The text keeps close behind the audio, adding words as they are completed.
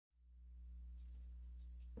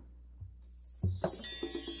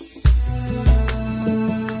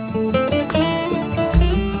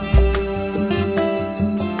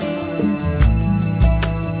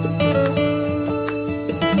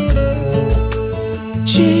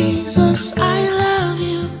Jesus, I love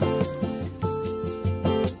you.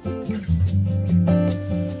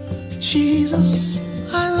 Jesus,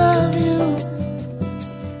 I love you.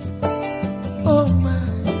 Oh my.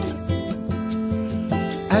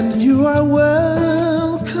 And you are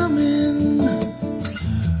welcome in.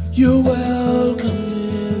 You're welcome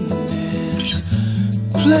in this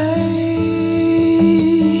place.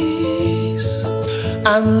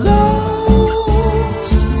 I'm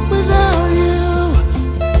lost without you.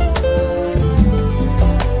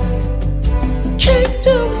 Can't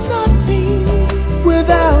do nothing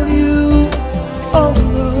without you. Oh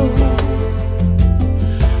no.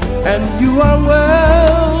 And you are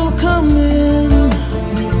welcome in.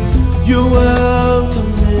 You're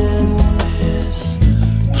welcome in this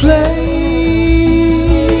place.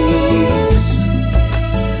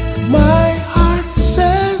 My heart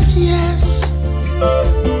says yes.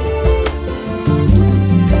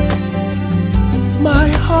 My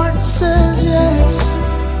heart says yes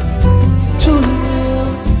to your will,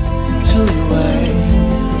 to your way.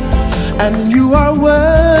 And you